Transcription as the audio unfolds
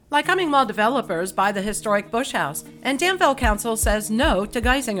Lycoming Mall developers buy the historic Bush House, and Danville Council says no to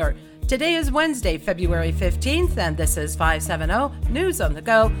Geisinger. Today is Wednesday, February 15th, and this is 570 News on the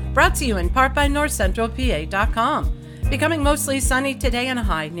Go, brought to you in part by NorthCentralPA.com. Becoming mostly sunny today and a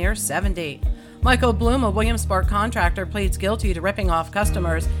high near 70. Michael Bloom, a Williamsport contractor, pleads guilty to ripping off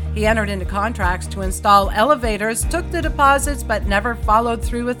customers. He entered into contracts to install elevators, took the deposits, but never followed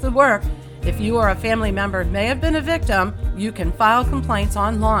through with the work. If you or a family member may have been a victim, you can file complaints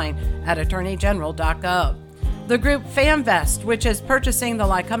online at attorneygeneral.gov. The group FamVest, which is purchasing the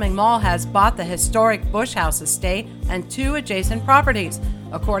Lycoming Mall, has bought the historic Bush House estate and 2 adjacent properties.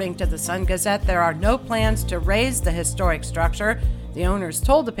 According to the Sun-Gazette, there are no plans to raise the historic structure. The owners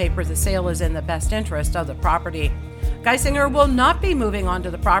told the paper the sale is in the best interest of the property. Geisinger will not be moving onto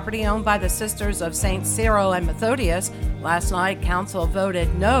the property owned by the Sisters of St. Cyril and Methodius. Last night, council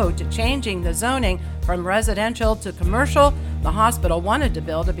voted no to changing the zoning from residential to commercial. The hospital wanted to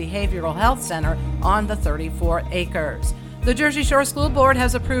build a behavioral health center on the 34 acres. The Jersey Shore School Board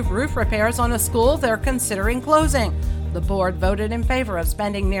has approved roof repairs on a school they're considering closing. The board voted in favor of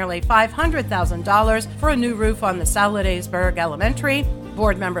spending nearly $500,000 for a new roof on the Saladaysburg Elementary.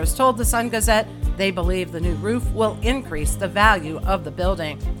 Board members told the Sun-Gazette they believe the new roof will increase the value of the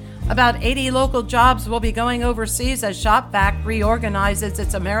building. About 80 local jobs will be going overseas as ShopVac reorganizes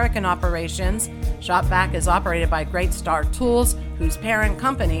its American operations. ShopVac is operated by Great Star Tools, whose parent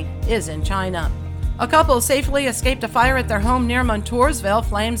company is in China. A couple safely escaped a fire at their home near Montoursville.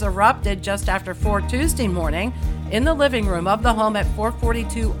 Flames erupted just after 4 Tuesday morning in the living room of the home at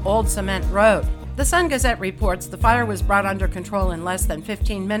 442 Old Cement Road. The Sun-Gazette reports the fire was brought under control in less than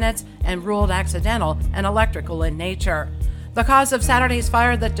 15 minutes and ruled accidental and electrical in nature. The cause of Saturday's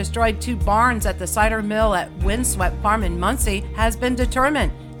fire that destroyed 2 barns at the cider mill at Windswept Farm in Muncie has been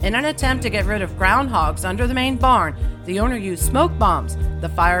determined. In an attempt to get rid of groundhogs under the main barn, the owner used smoke bombs. The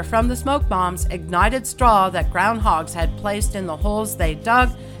fire from the smoke bombs ignited straw that groundhogs had placed in the holes they dug.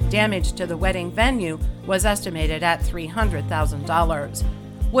 Damage to the wedding venue was estimated at $300,000.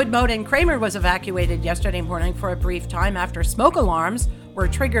 Woodmode and Kramer was evacuated yesterday morning for a brief time after smoke alarms were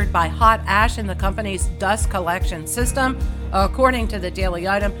triggered by hot ash in the company's dust collection system. According to the Daily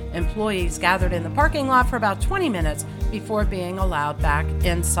Item, employees gathered in the parking lot for about 20 minutes before being allowed back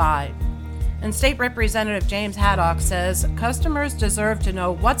inside. And State Representative James Haddock says customers deserve to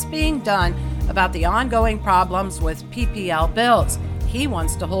know what's being done about the ongoing problems with PPL bills. He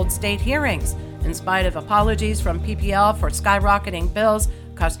wants to hold state hearings. In spite of apologies from PPL for skyrocketing bills,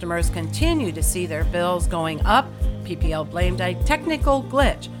 customers continue to see their bills going up. PPL blamed a technical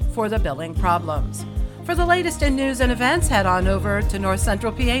glitch for the billing problems. For the latest in news and events, head on over to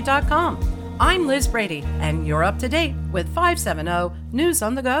NorthCentralPA.com. I'm Liz Brady, and you're up to date with 570 News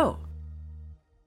on the Go.